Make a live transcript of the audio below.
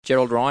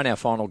Gerald Ryan, our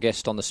final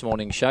guest on this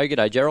morning's show.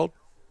 G'day, Gerald.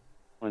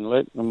 I'm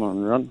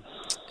on run.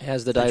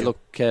 How's the day look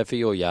for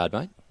your yard,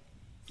 mate?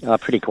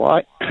 Pretty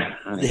quiet.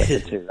 Only got the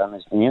 2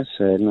 runners now,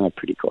 so no,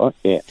 pretty quiet,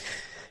 yeah.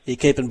 You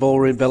keeping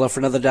ballroom Bella for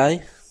another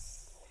day?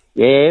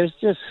 Yeah, it was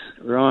just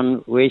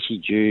Ron, where's she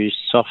due,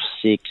 soft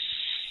 6,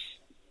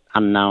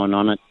 unknown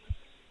on it,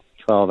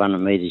 1,200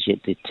 metres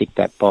yet to tick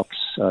that box.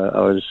 So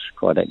I was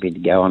quite happy to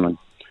go on a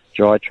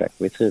dry track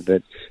with her,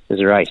 but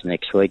there's a race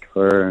next week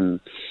for her and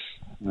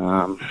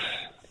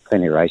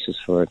plenty of races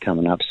for her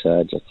coming up, so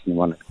I just didn't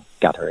want to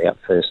gut her out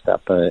first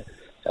up over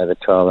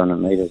 1,200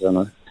 metres on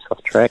a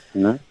soft track,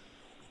 you know.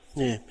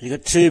 Yeah, you've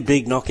got 2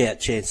 big knockout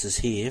chances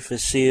here.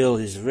 Facile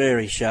is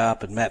very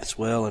sharp and maps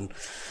well, and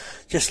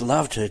just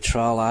loved her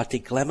trial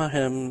Arctic Glamour.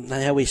 How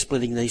are we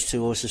splitting these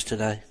 2 horses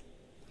today?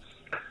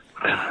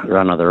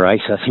 Run of the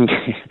race, I think.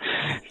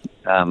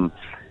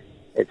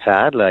 It's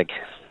hard, like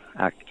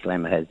Arctic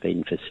Glamour has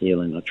been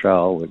Facile in the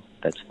trial, but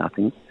that's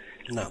nothing.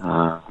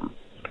 No.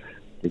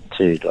 The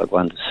 2, like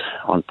one's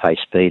on pace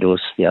speed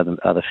horse, the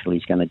other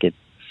filly's going to get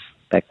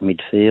back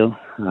midfield.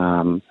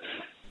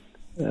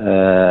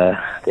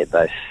 They're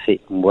both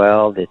fit and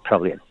well. There's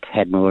probably a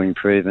tad more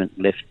improvement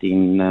left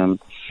in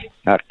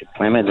Arctic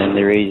Glamour than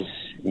there is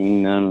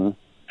in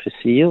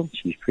Facile.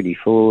 She's pretty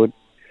forward.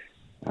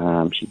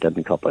 She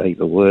doesn't cop a heap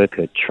of work.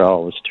 Her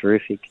trial was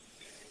terrific.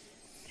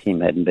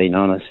 Tim hadn't been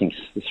on her since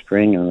the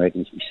spring, and I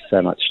reckon she's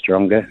so much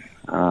stronger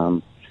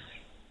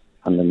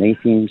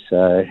underneath him.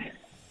 So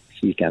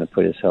she's going to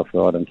put herself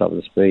right on top of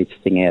the speed.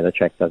 Sticking out of the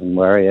track doesn't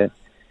worry her.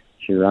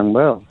 She'll run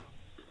well.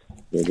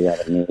 Yeah, the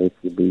other move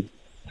would be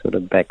sort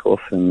of back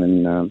off,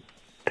 and then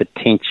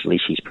potentially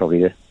she's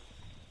probably the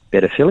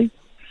better filly.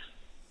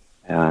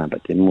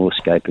 But there's more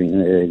scope in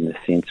her in the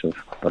sense of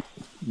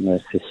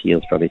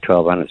Facile's probably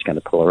 1,200. It's going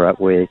to pull her up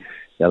where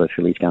the other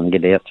filly's going to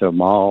get out to a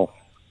mile.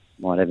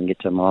 Might even get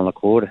to a mile and a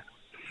quarter.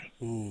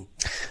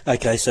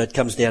 Okay, so it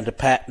comes down to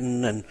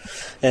pattern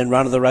and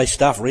run of the race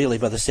stuff, really,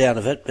 by the sound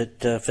of it.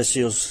 But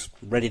Facile's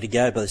ready to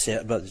go by the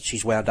sound, but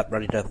she's wound up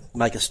ready to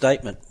make a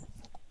statement.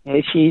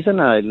 Yeah, she's a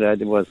no. There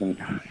wasn't.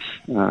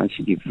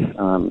 She did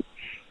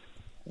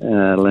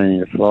learning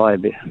to fly a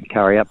bit,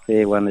 carry up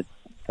there one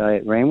day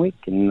at Randwick,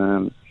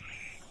 and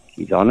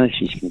she's on it.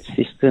 She's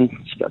consistent.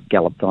 She got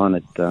galloped on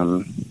at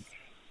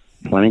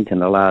Flemington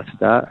the last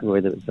start,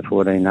 whether it was the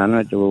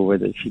 1,400 or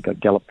whether she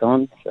got galloped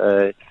on.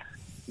 So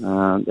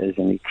there's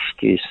an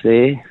excuse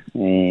there,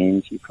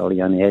 and she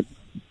probably only had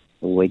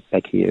a week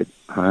back here at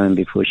home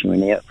before she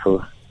went out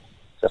for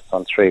just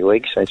on 3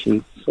 weeks. So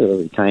she sort of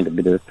retained a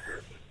bit of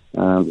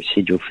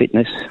residual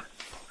fitness.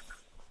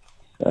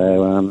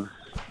 So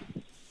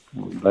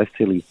both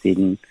fillies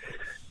didn't,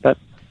 but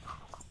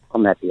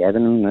I'm happy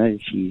having them. You know,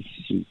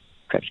 she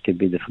perhaps could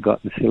be the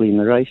forgotten filly in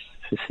the race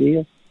for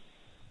Sia.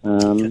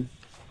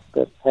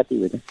 But happy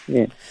with her,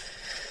 yeah.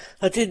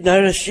 I did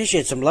notice she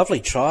had some lovely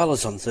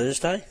trialers on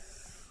Thursday.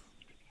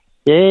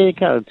 Yeah, a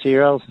couple of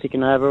 2-year-olds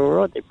sticking over all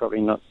right. They're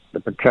probably not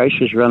the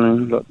precocious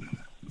running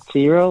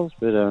 2-year-olds,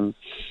 but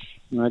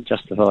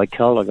Justify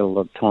Cole, I got a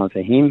lot of time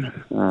for him.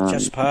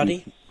 Just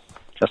Party,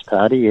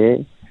 yeah.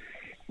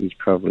 He's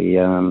probably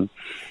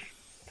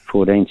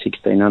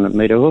 1,1600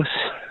 metre horse,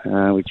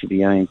 which would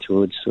be aimed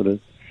towards sort of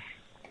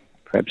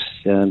perhaps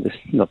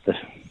not the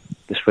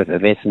Swift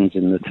of Essence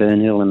and the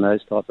Fernhill and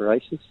those type of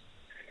races.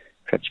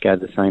 Perhaps go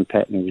the same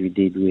pattern as we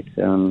did with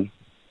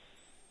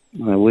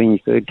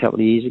Williamsburg a couple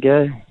of years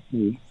ago.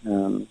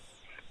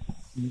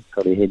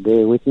 Probably head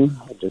there with him.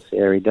 I'll just see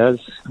how he does.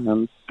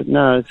 But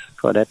no, it's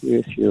quite happy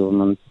with you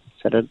on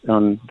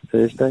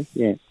Thursday.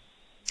 Yeah.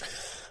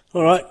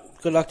 All right.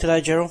 Good luck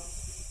today, Gerald.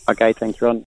 Okay, thanks, Ron.